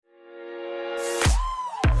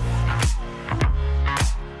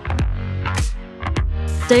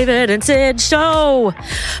David and Sid Show.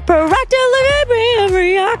 Proactive,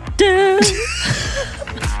 reactive.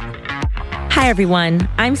 Hi, everyone.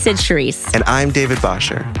 I'm Sid Charisse. And I'm David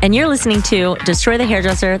Bosher. And you're listening to Destroy the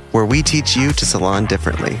Hairdresser, where we teach you to salon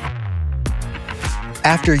differently.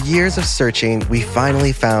 After years of searching, we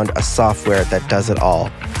finally found a software that does it all.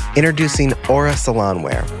 Introducing Aura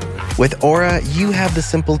Salonware. With Aura, you have the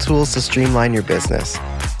simple tools to streamline your business,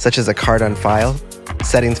 such as a card on file,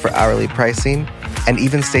 settings for hourly pricing, and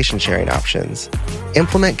even station sharing options.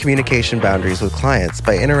 Implement communication boundaries with clients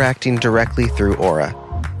by interacting directly through Aura.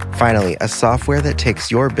 Finally, a software that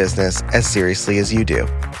takes your business as seriously as you do.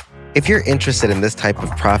 If you're interested in this type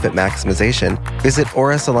of profit maximization, visit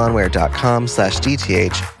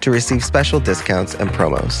aurasalonware.com/DTH to receive special discounts and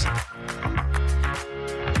promos.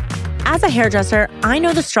 As a hairdresser, I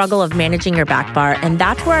know the struggle of managing your back bar, and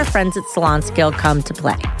that's where our friends at SalonScale come to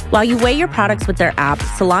play. While you weigh your products with their app,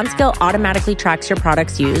 SalonScale automatically tracks your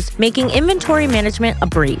products used, making inventory management a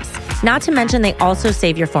breeze. Not to mention, they also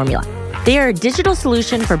save your formula. They are a digital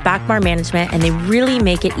solution for back bar management, and they really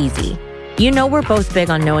make it easy. You know we're both big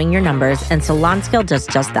on knowing your numbers, and SalonScale does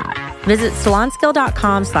just that. Visit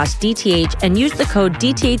salonscale.com/DTH and use the code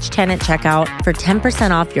DTH10 at checkout for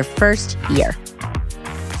 10% off your first year.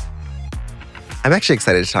 I'm actually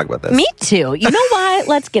excited to talk about this. Me too. You know what?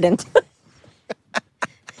 Let's get into it.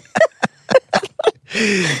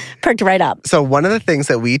 Perked right up. So one of the things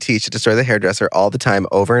that we teach at Destroy the Hairdresser all the time,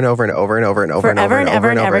 over and over and over and over and over and over and over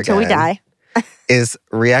and over till we die, is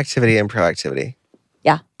reactivity and proactivity.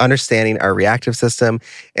 Yeah. Understanding our reactive system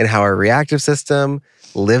and how our reactive system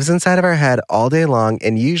lives inside of our head all day long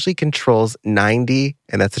and usually controls 90,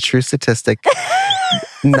 and that's a true statistic,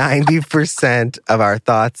 90% of our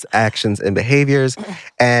thoughts, actions, and behaviors.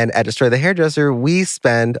 And at Destroy the Hairdresser, we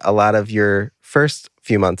spend a lot of your first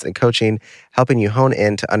few months in coaching helping you hone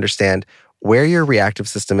in to understand where your reactive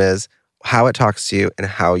system is, how it talks to you, and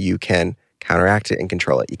how you can counteract it and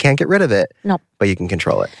control it. You can't get rid of it, but you can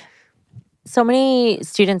control it. So many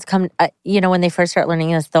students come, when they first start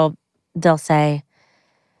learning this, they'll say,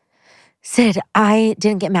 Sid, I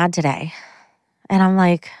didn't get mad today. And I'm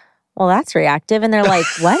like, well, that's reactive. And they're like,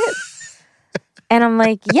 what? And I'm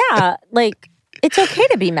like, yeah, like, it's okay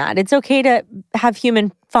to be mad. It's okay to have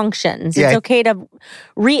human functions. It's okay to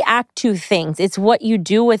react to things. It's what you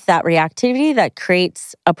do with that reactivity that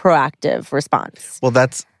creates a proactive response. Well,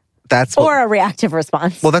 that's or a reactive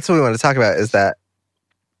response. Well, that's what we want to talk about, is that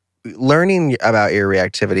learning about your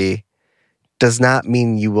reactivity does not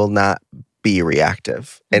mean you will not be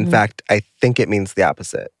reactive. In fact, I think it means the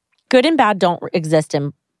opposite. Good and bad don't exist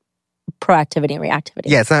in proactivity and reactivity.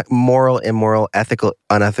 Yeah, it's not moral, immoral, ethical,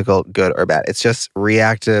 unethical, good or bad. It's just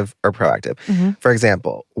reactive or proactive. For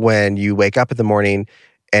example, when you wake up in the morning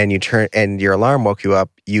and your alarm woke you up,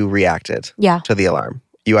 you reacted to the alarm.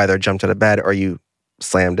 You either jumped out of bed or you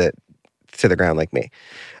slammed it to the ground like me.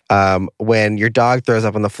 When your dog throws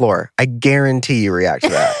up on the floor, I guarantee you react to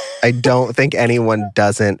that. I don't think anyone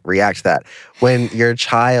doesn't react to that. When your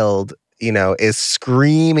child, is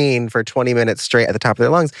screaming for 20 minutes straight at the top of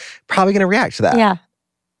their lungs, probably going to react to that. Yeah.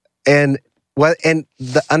 And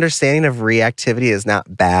the understanding of reactivity is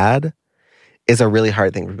not bad is a really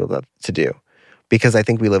hard thing for people to do. Because I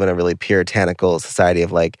think we live in a really puritanical society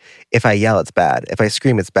of like, if I yell, it's bad. If I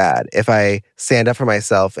scream, it's bad. If I stand up for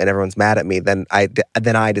myself and everyone's mad at me, then I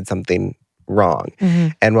did something wrong.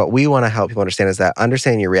 And what we want to help people understand is that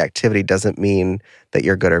understanding your reactivity doesn't mean that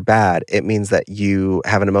you're good or bad. It means that you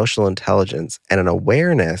have an emotional intelligence and an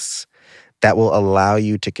awareness that will allow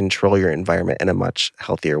you to control your environment in a much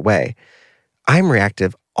healthier way. I'm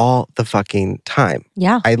reactive all the fucking time.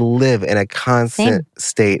 Yeah. I live in a constant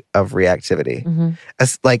state of reactivity.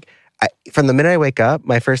 From the minute I wake up,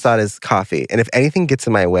 my first thought is coffee. And if anything gets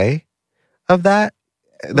in my way of that,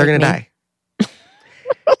 they're going to die.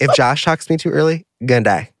 If Josh talks to me too early, going to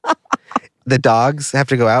die. The dogs have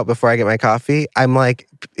to go out before I get my coffee. I'm like,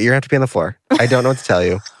 you're going to have to be on the floor. I don't know what to tell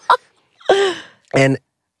you. And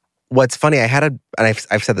what's funny,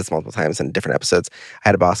 I've said this multiple times in different episodes. I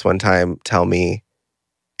had a boss one time tell me,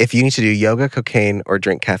 if you need to do yoga, cocaine, or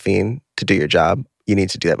drink caffeine to do your job, you need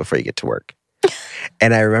to do that before you get to work.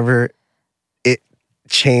 And I remember it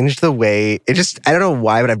changed the way, I don't know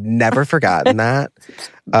why, but I've never forgotten that.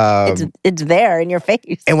 It's there in your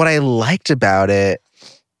face. And what I liked about it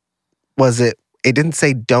was it didn't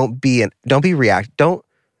say don't bring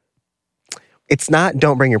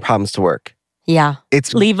your problems to work. Yeah.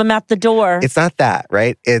 It's leave them at the door. It's not that,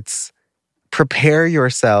 right? It's prepare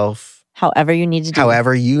yourself however you need to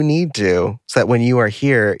so that when you are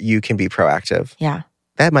here, you can be proactive. Yeah.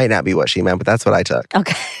 That might not be what she meant, but that's what I took.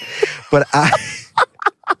 Okay. But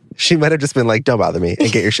She might have just been like, don't bother me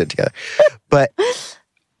and get your shit together. But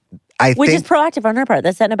Which is proactive on her part.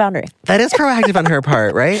 That's setting a boundary. That is proactive on her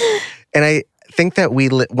part, right? And I think that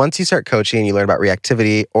once you start coaching and you learn about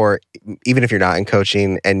reactivity, or even if you're not in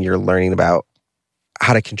coaching and you're learning about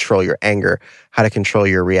how to control your anger, how to control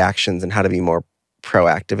your reactions, and how to be more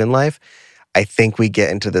proactive in life, I think we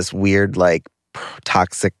get into this weird, like,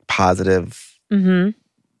 toxic, positive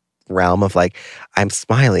realm of like, I'm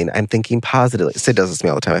smiling, I'm thinking positively. Sid does this to me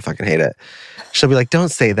all the time. I fucking hate it. She'll be like, don't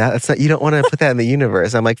say that. That's not, you don't want to put that in the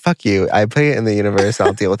universe. I'm like, fuck you. I put it in the universe.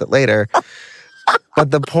 I'll deal with it later.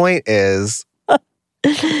 But the point is,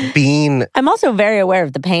 I'm also very aware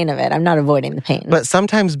of the pain of it. I'm not avoiding the pain. But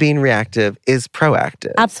sometimes being reactive is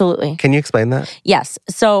proactive. Absolutely. Can you explain that? Yes.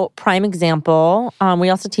 So prime example, we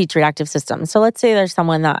also teach reactive systems. So let's say there's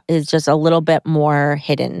someone that is just a little bit more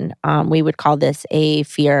hidden. We would call this a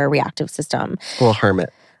fear reactive system. A little hermit.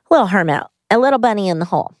 A little bunny in the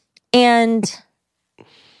hole. And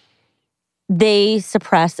they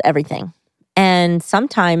suppress everything. And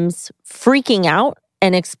sometimes freaking out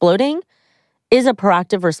and exploding is a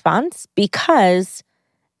proactive response because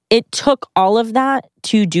it took all of that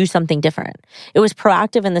to do something different. It was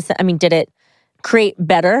proactive in the sense, did it create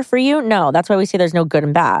better for you? No, that's why we say there's no good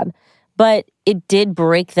and bad. But it did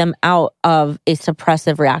break them out of a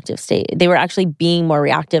suppressive reactive state. They were actually being more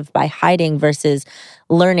reactive by hiding versus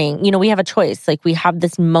learning. We have a choice. Like, we have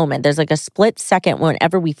this moment. There's like a split second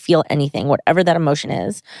whenever we feel anything, whatever that emotion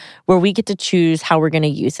is, where we get to choose how we're going to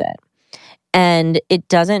use it. And it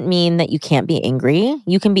doesn't mean that you can't be angry.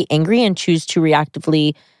 You can be angry and choose to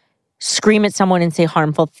reactively scream at someone and say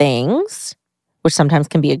harmful things, which sometimes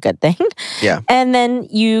can be a good thing. Yeah. And then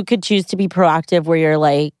you could choose to be proactive where you're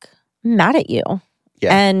like, I'm mad at you.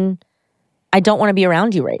 Yeah. And I don't want to be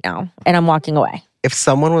around you right now. And I'm walking away. If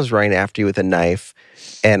someone was running after you with a knife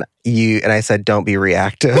and I said, don't be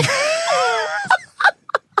reactive.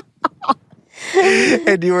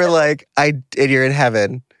 And you were like, and you're in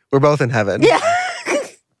heaven. We're both in heaven. Yeah.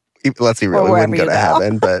 Let's be real. We wouldn't go to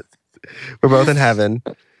heaven, but we're both in heaven.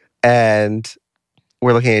 And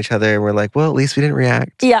we're looking at each other and we're like, well, at least we didn't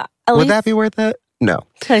react. Yeah. Would that be worth it? No.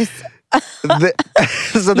 So you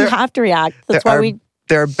have to react. That's why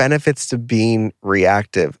there are benefits to being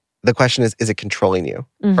reactive. The question is it controlling you?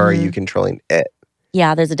 Or are you controlling it?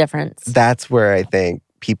 Yeah, there's a difference. That's where I think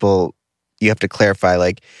you have to clarify,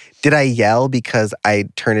 like, did I yell because I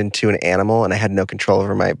turned into an animal and I had no control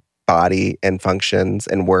over my body and functions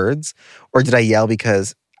and words? Or did I yell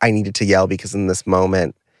because I needed to yell because in this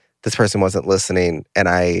moment, this person wasn't listening and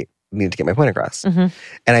I needed to get my point across? And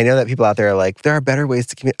I know that people out there are like, there are better ways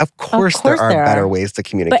to communicate. Of course there are better ways to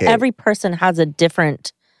communicate. But every person has a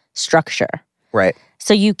different structure. Right.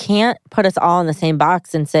 So you can't put us all in the same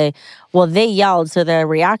box and say, well, they yelled, so they're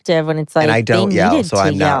reactive. When it's like, and I don't yell, so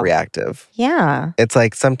I'm not reactive. Yeah. It's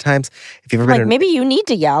like sometimes, if you've ever been maybe you need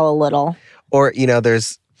to yell a little. Or,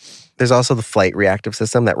 there's also the flight reactive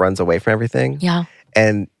system that runs away from everything. Yeah.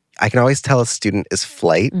 And I can always tell a student is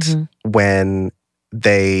flight when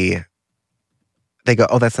they go,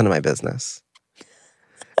 oh, that's none of my business.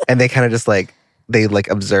 And they kind of just they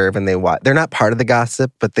observe and they watch. They're not part of the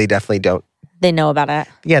gossip, but they definitely don't. They know about it.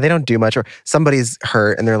 Yeah, they don't do much. Or somebody's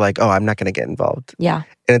hurt and they're like, oh, I'm not going to get involved. Yeah.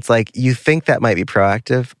 And it's like, you think that might be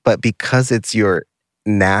proactive, but because it's your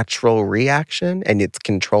natural reaction and it's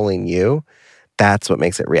controlling you, that's what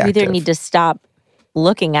makes it reactive. You either need to stop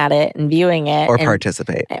looking at it and viewing it. Or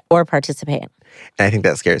participate. And I think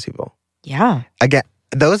that scares people. Yeah. Again,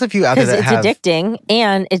 those of you out there that because it's addicting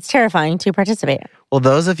and it's terrifying to participate. Well,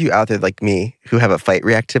 those of you out there like me who have a fight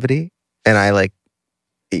reactivity, and I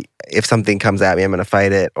if something comes at me, I'm going to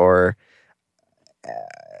fight it, or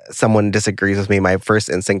someone disagrees with me, my first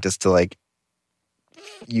instinct is to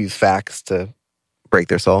use facts to break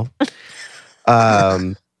their soul.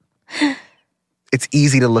 It's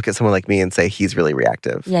easy to look at someone like me and say he's really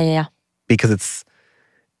reactive. Yeah. Because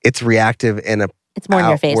it's reactive in it's more in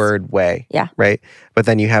your face. Outward way. Yeah. Right? But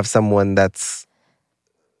then you have someone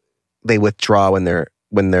they withdraw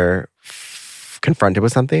when they're confronted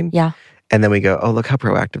with something. Yeah. And then we go, oh, look how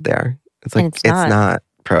proactive they are. It's like, it's not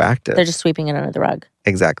proactive. They're just sweeping it under the rug.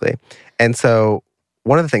 Exactly. And so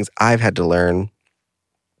one of the things I've had to learn,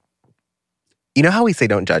 you know how we say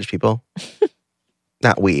don't judge people?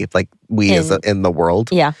 Not we, we as in the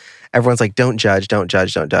world. Yeah. Everyone's like, don't judge, don't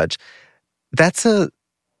judge, don't judge. That's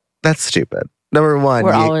stupid. Number one,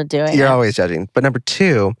 we're all doing it. You're always judging. But number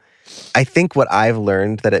two, I think what I've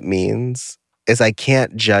learned that it means is I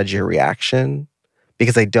can't judge your reaction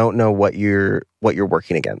because I don't know what you're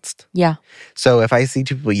working against. Yeah. So if I see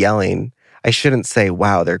two people yelling, I shouldn't say,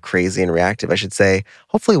 wow, they're crazy and reactive. I should say,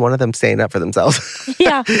 hopefully one of them standing up for themselves.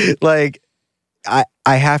 Yeah. Like, I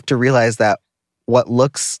have to realize that what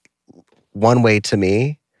looks one way to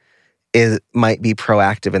me might be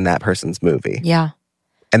proactive in that person's movie. Yeah.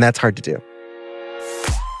 And that's hard to do.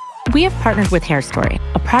 We have partnered with Hair Story,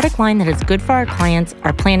 a product line that is good for our clients,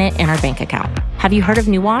 our planet, and our bank account. Have you heard of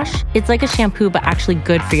New Wash? It's like a shampoo, but actually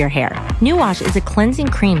good for your hair. New Wash is a cleansing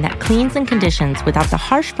cream that cleans and conditions without the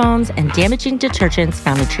harsh foams and damaging detergents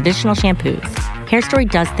found in traditional shampoos. Hair Story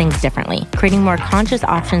does things differently, creating more conscious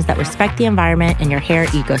options that respect the environment and your hair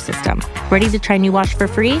ecosystem. Ready to try New Wash for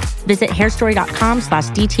free? Visit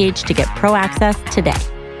hairstory.com/DTH to get pro access today.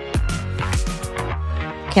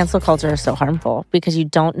 Cancel culture is so harmful because you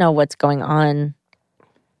don't know what's going on.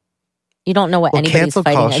 You don't know what anybody's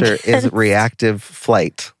fighting against. Cancel culture is reactive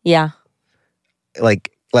flight. Yeah.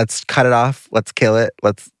 Like, let's cut it off. Let's kill it.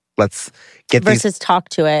 Let's get versus talk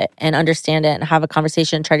to it and understand it and have a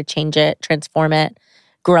conversation, try to change it, transform it,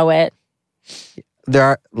 grow it.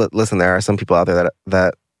 There are some people out there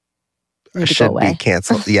that should be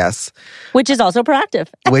canceled. Yes. Which is also proactive.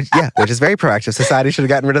 which is very proactive. Society should have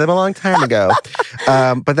gotten rid of them a long time ago.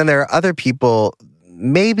 But then there are other people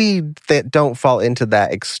maybe that don't fall into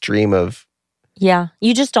that extreme of... Yeah,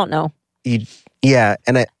 you just don't know.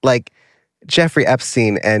 And like Jeffrey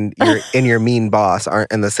Epstein and your mean boss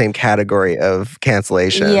aren't in the same category of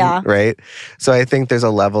cancellation, right? So I think there's a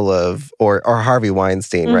level of... Or Harvey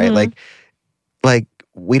Weinstein, right? Like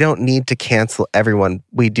we don't need to cancel everyone.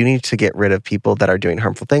 We do need to get rid of people that are doing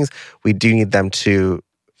harmful things. We do need them to,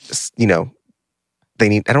 I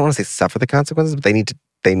don't want to say suffer the consequences, but they need to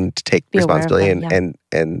take responsibility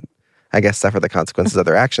and I guess suffer the consequences of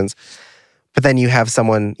their actions. But then you have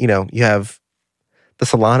someone, you have the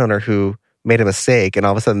salon owner who made a mistake and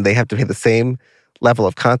all of a sudden they have to pay the same level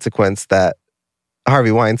of consequence that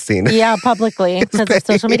Harvey Weinstein. Yeah, publicly because of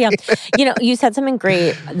social media. You said something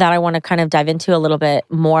great that I want to kind of dive into a little bit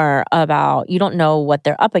more about. You don't know what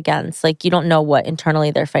they're up against. Like, you don't know what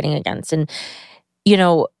internally they're fighting against. And,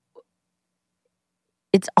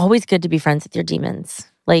 it's always good to be friends with your demons,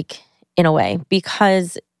 like, in a way,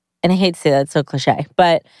 because, and I hate to say that, it's so cliche,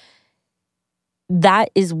 but that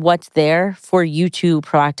is what's there for you to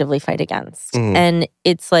proactively fight against. Mm. And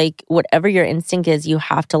it's like, whatever your instinct is, you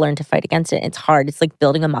have to learn to fight against it. It's hard. It's like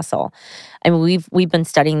building a muscle. I mean, we've been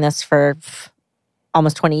studying this for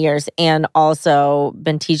almost 20 years and also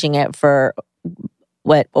been teaching it for,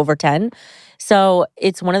 over 10? So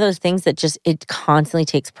it's one of those things that it constantly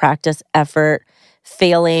takes practice, effort,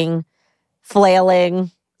 failing,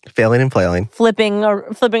 flailing. Failing and flailing. Flipping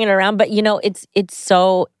it around. But, it's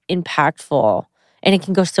so impactful. And it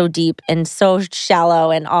can go so deep and so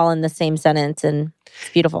shallow and all in the same sentence. And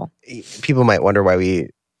it's beautiful. People might wonder why we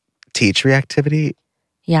teach reactivity.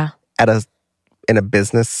 Yeah. In a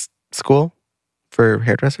business school for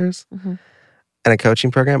hairdressers and a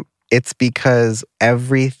coaching program. It's because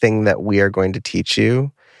everything that we are going to teach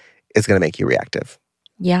you is going to make you reactive.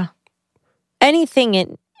 Yeah. Anything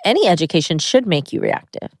in any education should make you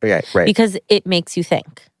reactive. Right. Because it makes you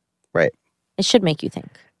think. Right. It should make you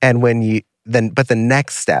think. And but the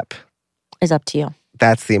next step is up to you.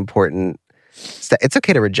 That's the important step. It's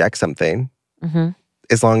okay to reject something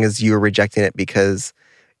as long as you're rejecting it because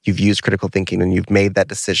you've used critical thinking and you've made that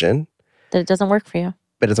decision. That it doesn't work for you.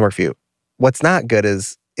 But it doesn't work for you. What's not good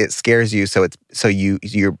is it scares you, so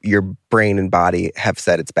your brain and body have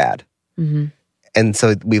said it's bad. Mm-hmm. And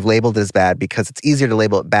so we've labeled it as bad because it's easier to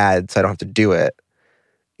label it bad so I don't have to do it.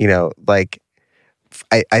 Like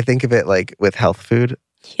I think of it like with health food.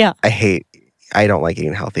 Yeah. I don't like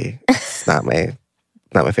eating healthy. It's not my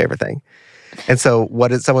favorite thing. And so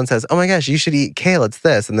if someone says, oh my gosh, you should eat kale, it's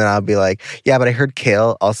this. And then I'll be like, yeah, but I heard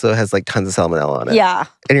kale also has like tons of salmonella on it. Yeah.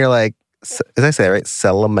 And you're like, did I say that right?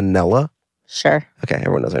 Salmonella? Sure. Okay,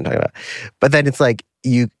 everyone knows what I'm talking about. But then it's like,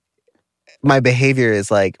 my behavior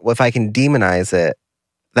is like, well, if I can demonize it,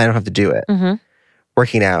 then I don't have to do it. Mm-hmm.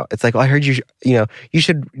 Working out. It's like, well, I heard you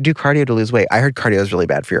should do cardio to lose weight. I heard cardio is really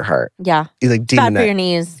bad for your heart. Yeah. It's like bad for your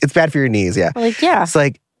knees. It's bad for your knees, yeah. Like, yeah. It's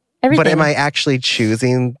like, everything. But am I actually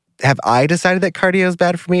choosing, have I decided that cardio is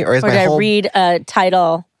bad for me? Or did I read a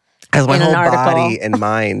title has my in whole an article? Body and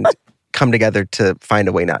mind come together to find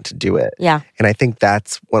a way not to do it? Yeah. And I think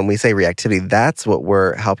that's, when we say reactivity, that's what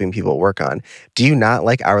we're helping people work on. Do you not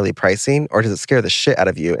like hourly pricing, or does it scare the shit out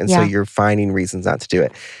of you? And so you're finding reasons not to do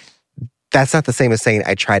it. That's not the same as saying,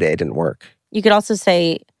 I tried it didn't work. You could also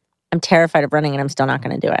say, I'm terrified of running and I'm still not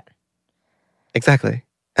going to do it. Exactly.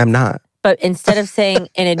 I'm not. But instead of saying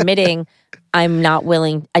and admitting, I'm not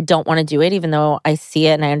willing, I don't want to do it, even though I see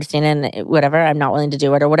it and I understand it and whatever, I'm not willing to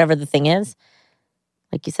do it, or whatever the thing is,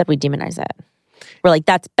 Like you said, we demonize it. We're like,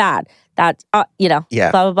 that's bad. That's, blah,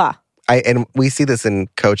 blah, blah. And we see this in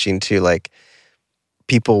coaching too. Like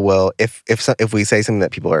people will, if we say something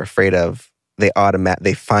that people are afraid of,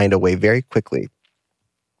 they find a way very quickly,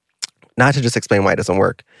 not to just explain why it doesn't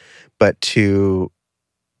work, but to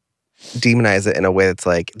demonize it in a way that's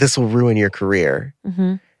like, this will ruin your career. Mm-hmm.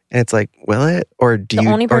 And it's like, will it? Or the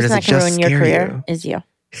only person that can ruin your career is you.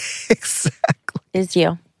 Exactly. Is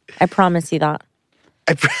you. I promise you that.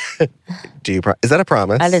 Is that a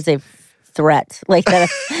promise? That is a threat. Like that.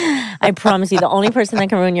 I promise you, the only person that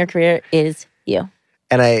can ruin your career is you.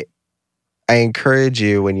 And I encourage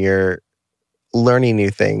you when you're learning new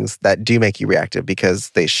things that do make you reactive, because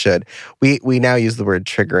they should. We now use the word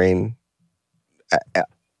triggering,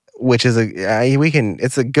 which is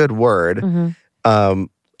it's a good word. Mm-hmm.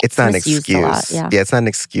 It's not an excuse. Yeah, it's not an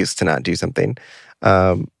excuse to not do something.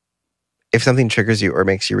 If something triggers you or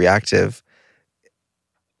makes you reactive,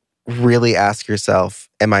 really ask yourself,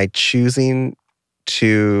 am I choosing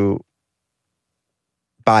to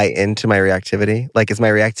buy into my reactivity? Like, is my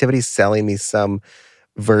reactivity selling me some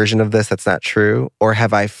version of this that's not true? Or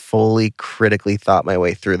have I fully critically thought my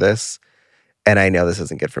way through this and I know this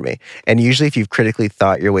isn't good for me? And usually if you've critically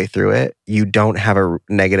thought your way through it, you don't have a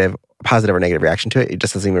positive or negative reaction to it. It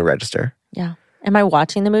just doesn't even register. Yeah. Am I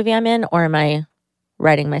watching the movie I'm in, or am I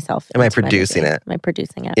writing myself? Am I producing it? Am I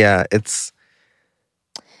producing it? Yeah, it's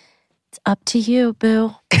up to you,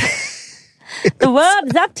 boo. The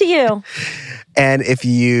world's up to you. And if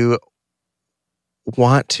you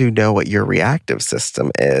want to know what your reactive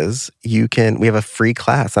system is, we have a free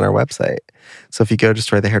class on our website. So if you go to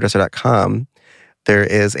destroythehairdresser.com, there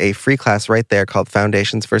is a free class right there called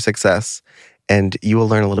Foundations for Success. And you will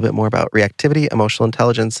learn a little bit more about reactivity, emotional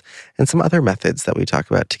intelligence, and some other methods that we talk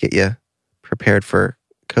about to get you prepared for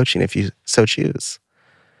coaching if you so choose.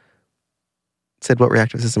 Sid, what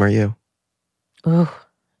reactive system are you? Ooh,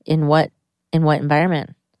 in what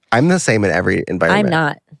environment? I'm the same in every environment. I'm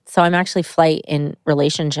not. So I'm actually flight in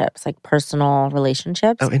relationships, like personal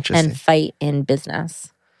relationships. Oh, interesting. And fight in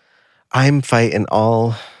business. I'm fight in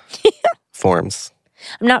all forms.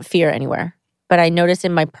 I'm not fear anywhere. But I notice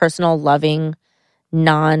in my personal, loving,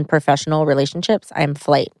 non-professional relationships, I'm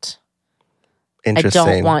flight. Interesting. I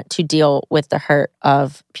don't want to deal with the hurt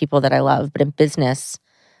of people that I love. But in business,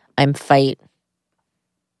 I'm fight.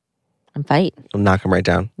 I'll knock them right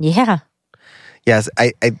down. Yeah. Yes,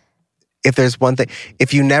 if there's one thing,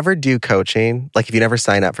 if you never do coaching, like if you never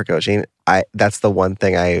sign up for coaching, that's the one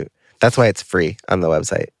thing that's why it's free on the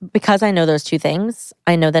website. Because I know those two things.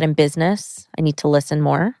 I know that in business, I need to listen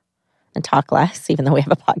more and talk less, even though we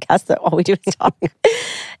have a podcast that all we do is talk.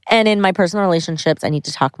 And in my personal relationships, I need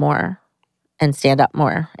to talk more and stand up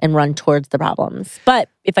more and run towards the problems. But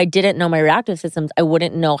if I didn't know my reactive systems, I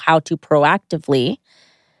wouldn't know how to proactively,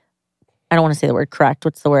 I don't want to say the word correct.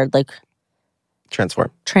 What's the word? Like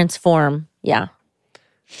Transform. Yeah.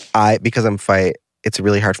 Because I'm fight, it's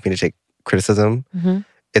really hard for me to take criticism. Mm-hmm.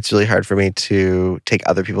 It's really hard for me to take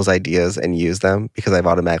other people's ideas and use them because I've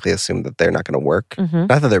automatically assumed that they're not going to work. Mm-hmm.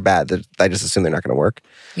 Not that they're bad. I just assume they're not going to work.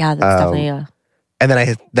 Yeah, that's definitely And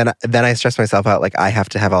then I stress myself out like I have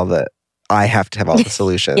to have all the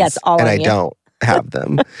solutions. Yeah, it's all and on I you. don't have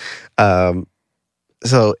them.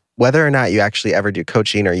 So whether or not you actually ever do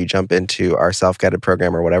coaching or you jump into our self-guided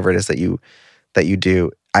program or whatever it is that you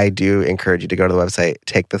do, I do encourage you to go to the website,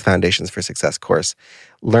 take the Foundations for Success course,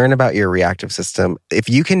 learn about your reactive system. If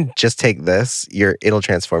you can just take this, it'll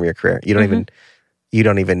transform your career. You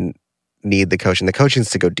don't even need the coaching. The coaching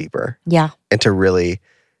is to go deeper. Yeah. And to really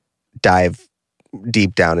dive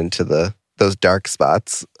deep down into those dark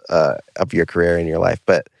spots of your career and your life.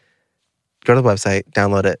 But go to the website,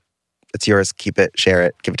 download it. It's yours. Keep it, share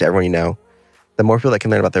it, give it to everyone you know. The more people that can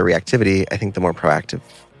learn about their reactivity, I think the more proactive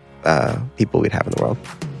people we'd have in the world.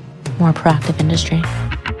 More proactive industry.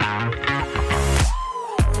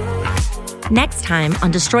 Next time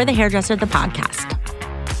on Destroy the Hairdresser, the podcast.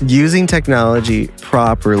 Using technology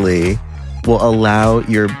properly will allow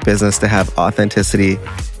your business to have authenticity.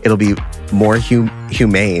 It'll be more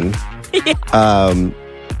humane.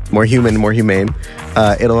 More humane.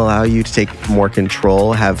 It'll allow you to take more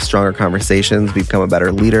control, have stronger conversations, become a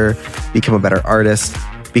better leader, become a better artist,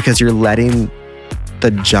 because you're letting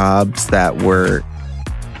the jobs that were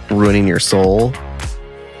ruining your soul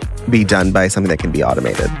be done by something that can be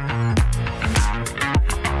automated.